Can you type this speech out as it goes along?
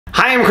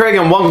Hi, I'm Craig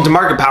and welcome to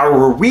Market Power,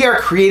 where we are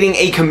creating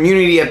a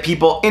community of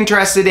people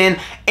interested in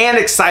and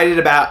excited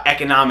about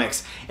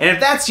economics. And if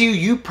that's you,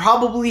 you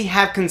probably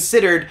have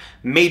considered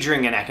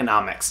majoring in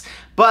economics.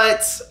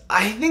 But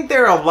I think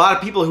there are a lot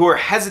of people who are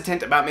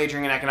hesitant about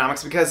majoring in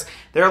economics because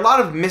there are a lot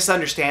of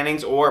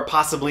misunderstandings or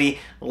possibly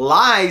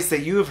lies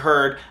that you have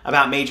heard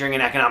about majoring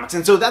in economics.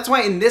 And so that's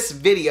why in this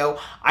video,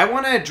 I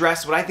want to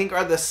address what I think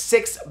are the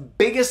 6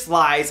 biggest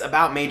lies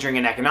about majoring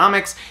in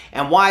economics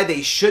and why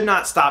they should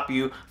not stop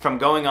you from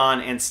going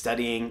on and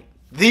studying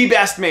the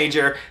best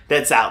major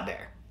that's out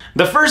there.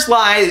 The first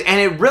lie, and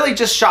it really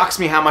just shocks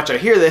me how much I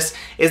hear this,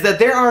 is that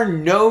there are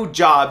no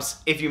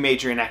jobs if you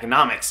major in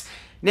economics.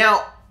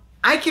 Now,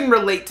 I can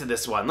relate to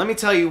this one. Let me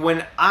tell you,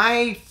 when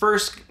I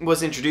first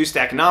was introduced to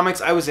economics,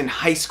 I was in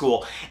high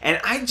school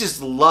and I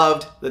just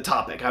loved the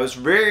topic. I was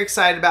very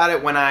excited about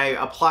it. When I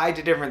applied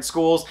to different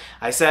schools,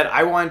 I said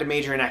I wanted to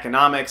major in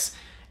economics.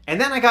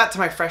 And then I got to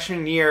my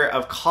freshman year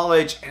of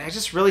college and I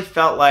just really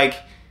felt like,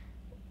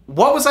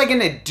 what was I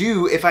gonna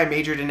do if I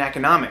majored in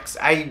economics?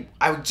 I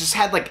just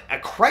had like a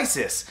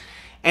crisis.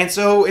 And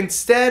so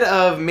instead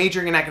of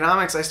majoring in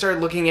economics, I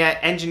started looking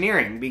at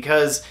engineering,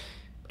 because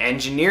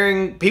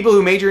people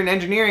who major in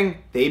engineering,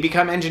 they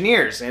become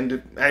engineers.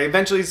 And I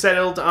eventually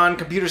settled on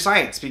computer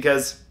science,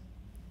 because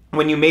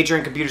when you major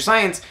in computer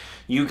science,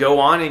 you go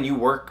on and you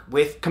work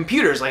with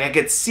computers. Like, I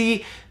could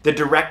see the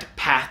direct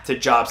path to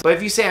jobs. But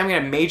if you say I'm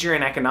gonna major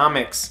in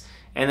economics,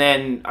 and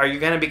then are you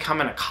gonna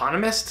become an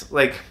economist?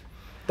 Like,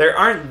 there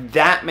aren't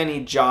that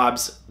many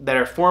jobs that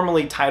are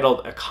formally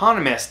titled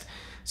economist.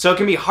 So it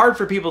can be hard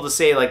for people to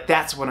say, like,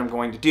 that's what I'm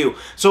going to do.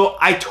 So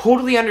I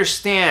totally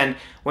understand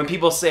when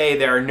people say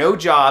there are no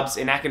jobs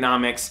in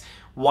economics,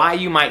 why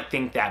you might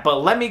think that.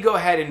 But let me go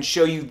ahead and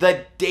show you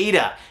the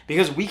data,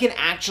 because we can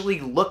actually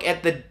look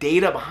at the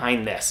data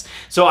behind this.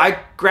 So I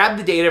grabbed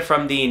the data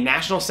from the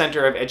National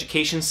Center of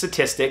Education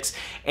Statistics,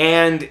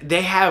 and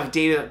they have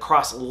data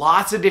across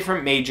lots of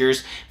different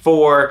majors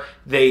for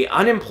the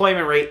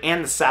unemployment rate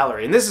and the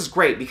salary. And this is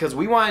great because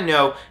we want to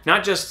know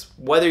not just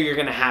whether you're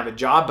going to have a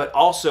job, but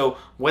also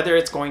whether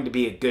it's going to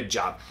be a good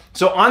job.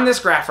 So on this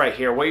graph right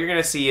here, what you're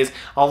going to see is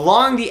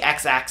along the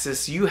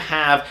x-axis, you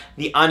have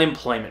the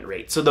unemployment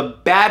rate. So the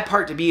bad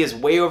part to be is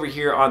way over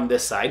here on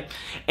this side.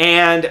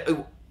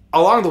 And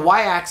along the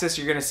y-axis,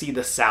 you're going to see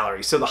the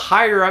salary. So the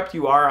higher up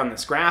you are on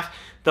this graph,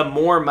 the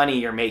more money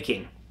you're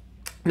making.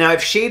 Now,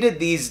 I've shaded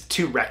these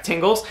 2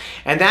 rectangles,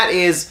 and that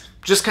is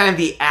just kind of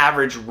the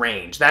average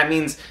range. That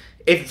means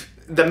if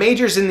the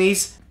majors in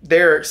these,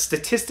 they're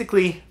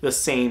statistically the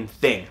same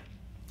thing.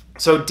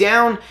 So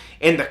down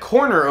in the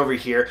corner over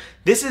here,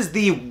 this is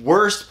the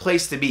worst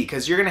place to be,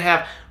 because you're going to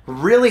have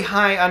really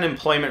high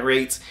unemployment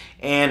rates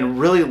and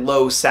really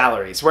low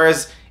salaries.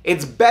 Whereas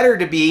it's better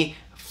to be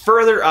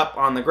further up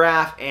on the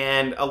graph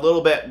and a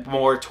little bit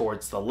more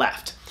towards the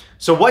left.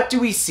 So what do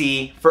we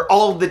see for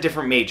all of the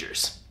different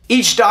majors?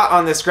 Each dot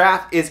on this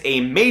graph is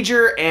a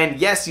major, and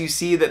yes, you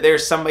see that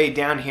there's somebody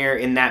down here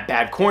in that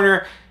bad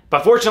corner,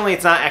 but fortunately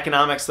it's not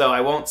economics, though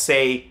I won't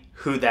say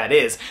who that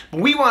is.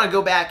 But we want to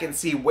go back and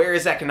see, where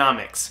is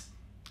economics?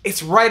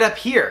 It's right up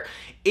here.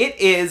 It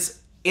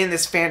is in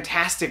this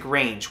fantastic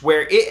range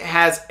where it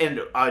has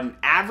an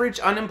average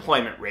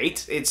unemployment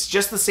rate. It's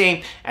just the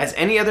same as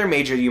any other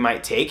major you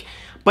might take,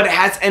 but it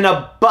has an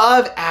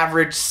above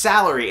average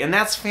salary, and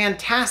that's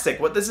fantastic.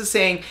 What this is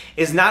saying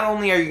is not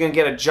only are you going to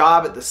get a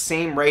job at the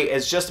same rate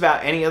as just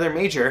about any other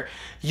major,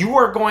 you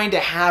are going to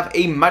have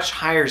a much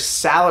higher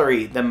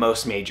salary than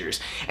most majors.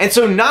 And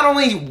so not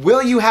only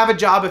will you have a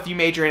job if you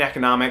major in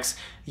economics,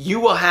 you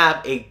will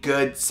have a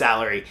good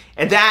salary.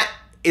 And that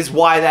is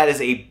why that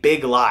is a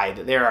big lie,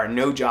 that there are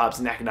no jobs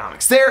in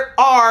economics. There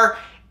are,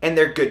 and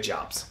they're good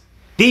jobs.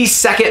 The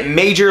second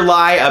major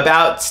lie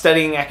about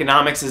studying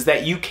economics is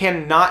that you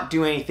cannot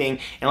do anything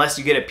unless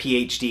you get a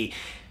PhD.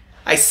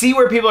 I see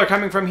where people are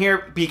coming from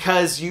here,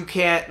 because you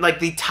can't, like,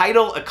 the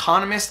title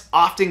economist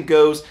often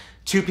goes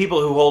to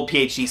people who hold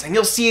PhDs, and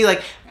you'll see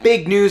like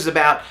big news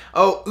about,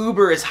 oh,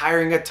 Uber is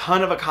hiring a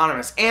ton of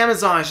economists,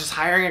 Amazon is just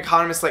hiring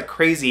economists like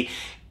crazy,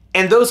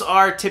 and those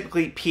are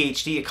typically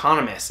PhD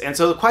economists. And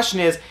so the question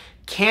is,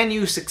 can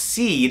you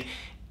succeed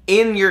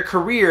in your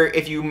career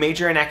if you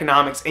major in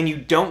economics and you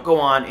don't go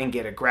on and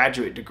get a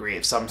graduate degree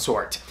of some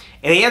sort?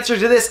 And the answer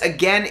to this,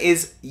 again,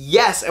 is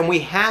yes, and we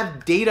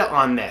have data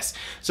on this.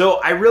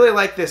 So I really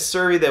like this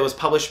survey that was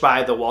published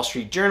by the Wall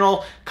Street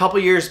Journal a couple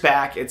years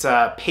back. It's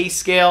a pay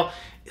scale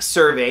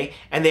survey,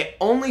 and they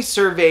only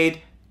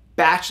surveyed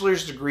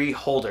bachelor's degree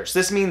holders.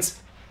 This means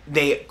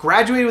they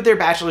graduated with their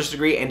bachelor's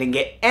degree and didn't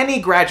get any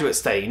graduate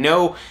study.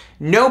 No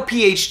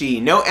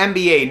PhD, no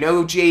MBA,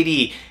 no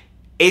JD.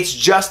 It's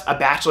just a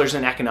bachelor's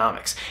in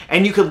economics.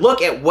 And you could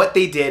look at what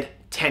they did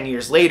 10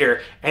 years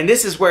later, and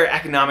this is where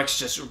economics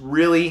just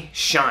really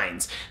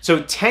shines.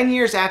 So 10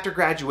 years after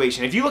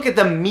graduation, if you look at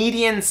the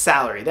median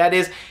salary, that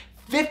is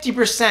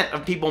 50%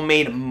 of people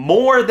made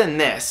more than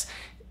this,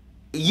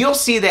 you'll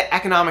see that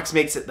economics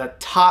makes it the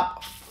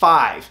top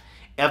 5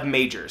 of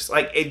majors.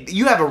 Like,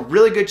 you have a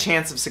really good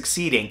chance of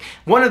succeeding.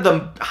 One of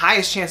the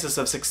highest chances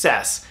of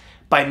success,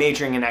 by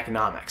majoring in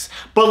economics.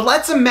 But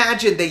let's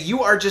imagine that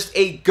you are just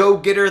a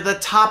go-getter, the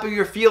top of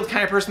your field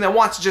kind of person that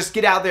wants to just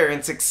get out there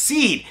and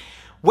succeed.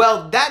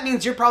 Well, that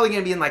means you're probably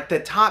going to be in like the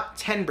top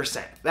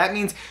 10%. That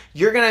means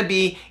you're going to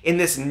be in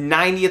this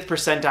 90th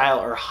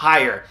percentile or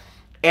higher.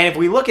 And if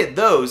we look at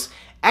those,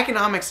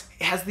 economics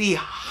has the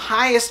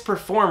highest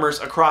performers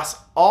across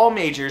all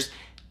majors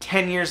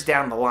 10 years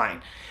down the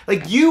line.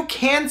 Like, you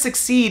can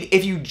succeed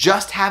if you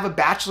just have a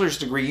bachelor's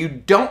degree. You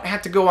don't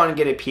have to go on and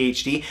get a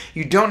PhD.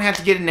 You don't have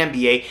to get an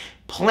MBA.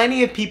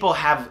 Plenty of people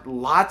have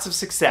lots of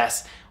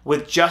success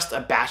with just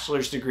a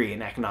bachelor's degree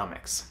in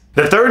economics.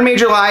 The third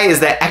major lie is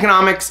that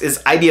economics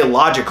is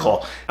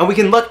ideological, and we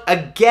can look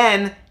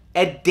again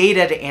at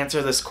data to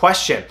answer this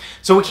question.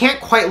 So we can't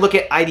quite look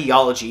at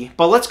ideology,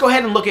 but let's go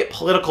ahead and look at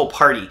political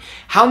party.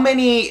 How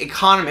many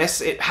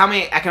economists, how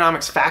many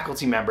economics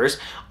faculty members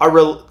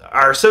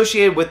are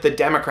associated with the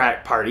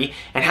Democratic Party,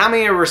 and how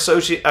many are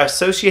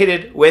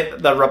associated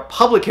with the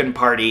Republican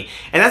Party?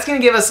 And that's going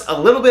to give us a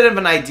little bit of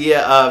an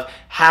idea of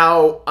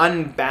how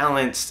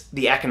unbalanced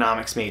the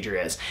economics major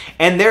is.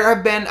 And there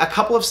have been a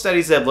couple of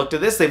studies that have looked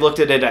at this. They've looked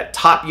at it at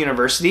top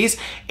universities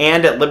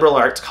and at liberal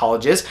arts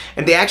colleges,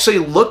 and they actually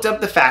looked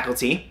up the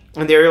faculty,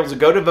 and they were able to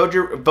go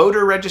to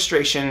voter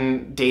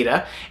registration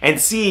data and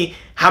see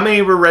how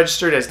many were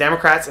registered as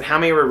Democrats and how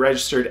many were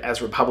registered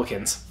as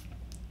Republicans.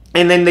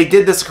 And then they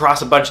did this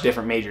across a bunch of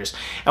different majors.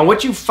 And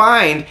what you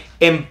find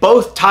in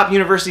both top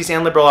universities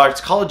and liberal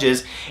arts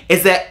colleges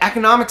is that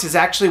economics is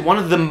actually one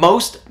of the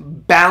most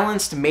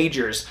balanced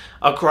majors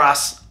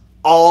across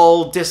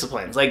all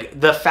disciplines.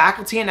 Like, the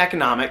faculty in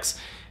economics,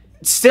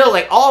 still,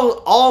 like,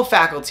 all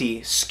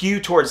faculty skew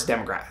towards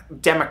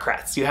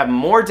Democrats. You have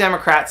more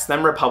Democrats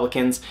than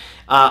Republicans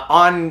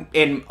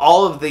in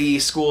all of the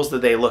schools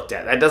that they looked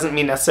at. That doesn't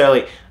mean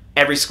necessarily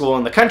every school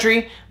in the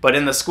country, but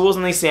in the schools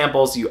in these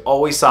samples, you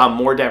always saw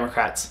more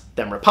Democrats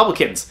than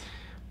Republicans.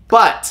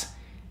 But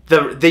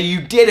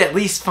you did at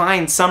least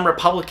find some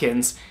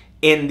Republicans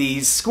in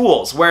these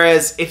schools.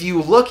 Whereas if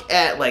you look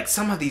at like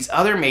some of these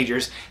other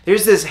majors,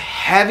 there's this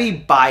heavy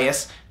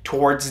bias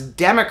towards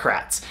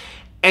Democrats.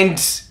 And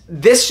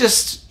this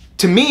just,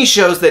 to me,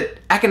 shows that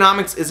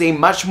economics is a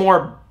much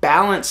more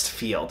balanced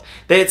field,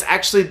 that it's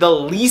actually the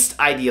least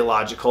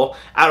ideological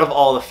out of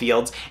all the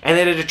fields, and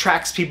that it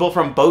attracts people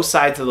from both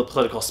sides of the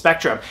political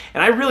spectrum.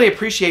 And I really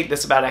appreciate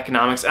this about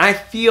economics, and I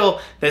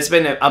feel that it's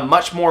been a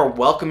much more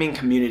welcoming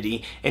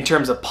community in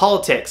terms of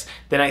politics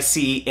than I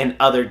see in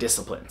other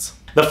disciplines.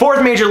 The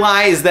fourth major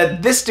lie is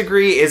that this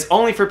degree is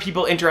only for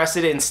people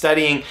interested in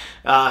studying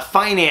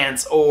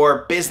finance or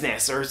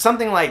business or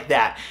something like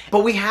that.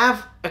 But we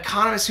have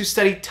economists who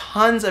study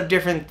tons of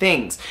different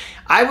things.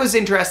 I was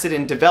interested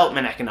in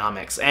development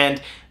economics,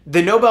 and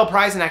the Nobel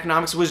Prize in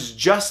Economics was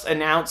just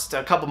announced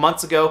a couple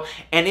months ago,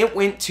 and it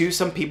went to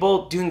some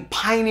people doing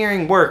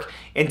pioneering work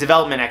in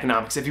development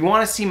economics. If you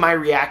want to see my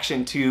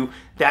reaction to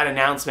that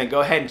announcement,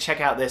 go ahead and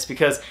check out this,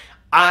 because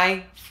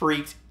I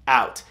freaked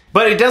out.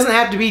 But it doesn't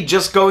have to be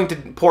just going to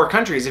poor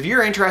countries. If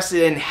you're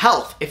interested in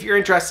health, if you're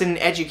interested in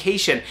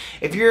education,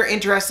 if you're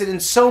interested in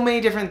so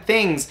many different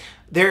things,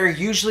 there are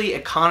usually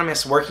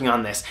economists working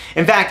on this.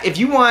 In fact, if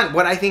you want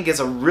what I think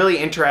is a really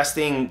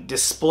interesting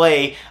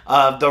display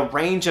of the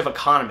range of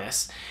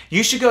economists,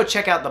 you should go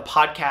check out the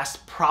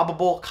podcast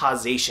Probable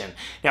Causation.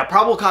 Now,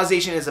 probable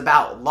causation is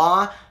about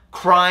law,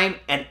 crime,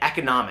 and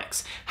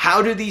economics.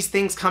 How do these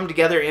things come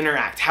together,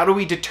 interact? How do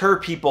we deter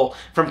people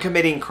from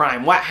committing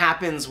crime? What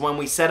happens when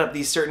we set up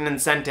these certain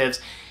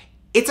incentives?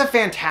 It's a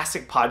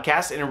fantastic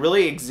podcast, and it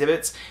really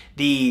exhibits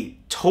the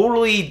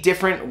totally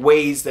different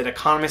ways that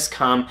economists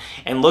come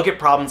and look at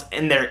problems,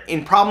 and they're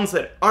in problems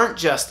that aren't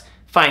just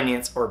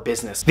finance or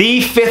business. The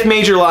fifth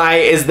major lie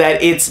is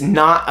that it's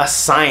not a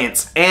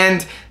science,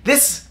 and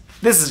this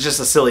is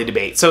just a silly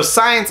debate. So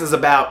science is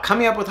about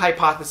coming up with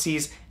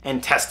hypotheses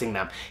and testing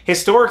them.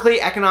 Historically,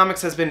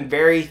 economics has been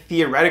very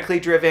theoretically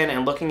driven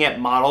and looking at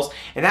models,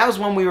 and that was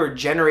when we were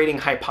generating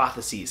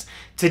hypotheses.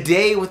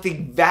 Today, with the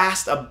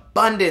vast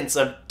abundance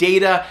of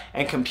data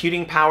and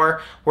computing power,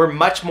 we're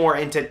much more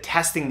into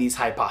testing these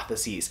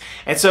hypotheses.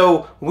 And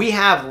so we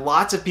have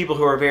lots of people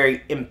who are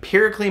very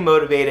empirically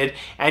motivated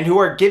and who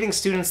are giving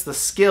students the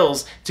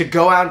skills to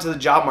go out into the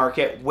job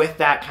market with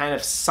that kind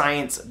of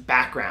science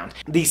background.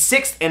 The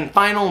sixth and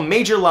final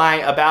major lie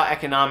about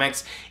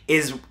economics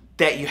is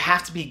that you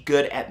have to be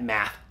good at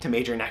math to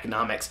major in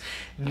economics.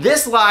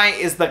 This lie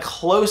is the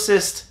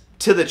closest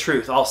to the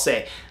truth, I'll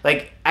say.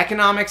 Like,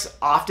 economics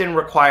often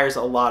requires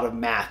a lot of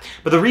math.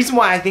 But the reason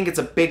why I think it's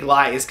a big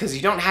lie is because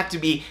you don't have to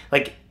be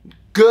like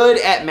good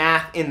at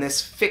math in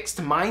this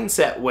fixed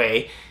mindset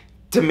way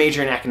to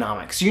major in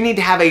economics. You need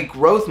to have a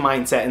growth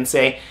mindset and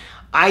say,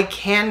 I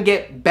can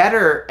get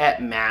better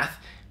at math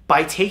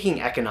by taking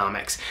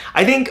economics.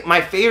 I think my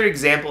favorite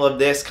example of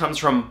this comes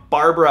from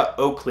Barbara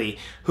Oakley,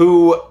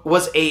 who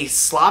was a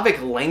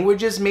Slavic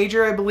languages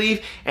major, I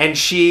believe, and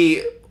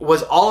she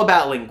was all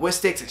about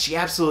linguistics, and she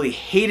absolutely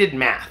hated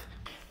math.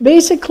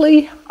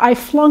 Basically, I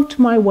flunked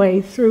my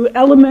way through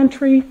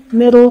elementary,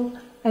 middle,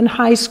 and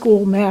high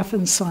school math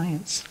and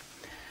science.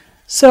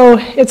 So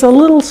it's a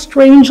little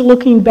strange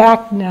looking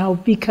back now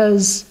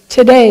because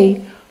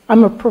today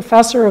I'm a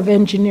professor of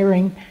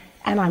engineering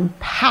and I'm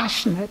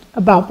passionate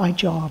about my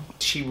job.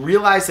 She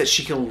realized that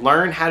she can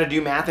learn how to do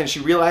math, and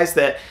she realized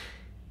that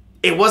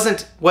it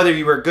wasn't whether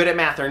you were good at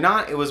math or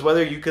not, it was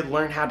whether you could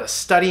learn how to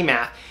study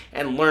math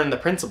and learn the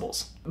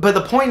principles. But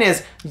the point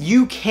is,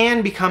 you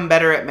can become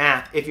better at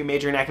math if you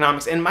major in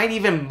economics, and might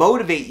even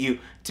motivate you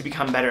to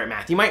become better at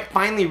math. You might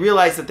finally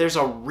realize that there's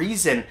a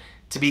reason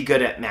to be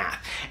good at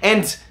math.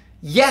 And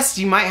yes,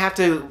 you might have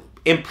to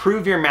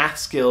improve your math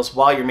skills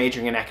while you're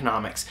majoring in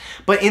economics.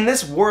 But in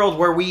this world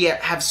where we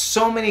have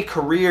so many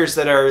careers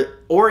that are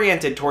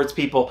oriented towards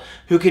people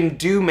who can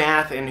do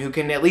math and who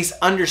can at least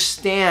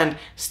understand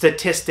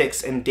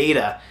statistics and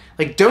data,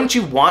 like, don't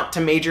you want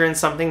to major in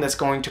something that's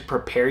going to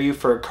prepare you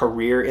for a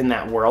career in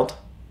that world?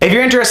 If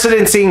you're interested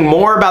in seeing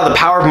more about the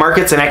power of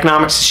markets and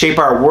economics to shape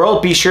our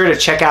world, be sure to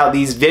check out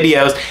these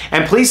videos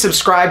and please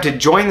subscribe to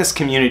join this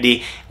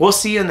community. We'll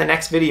see you in the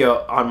next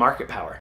video on market power.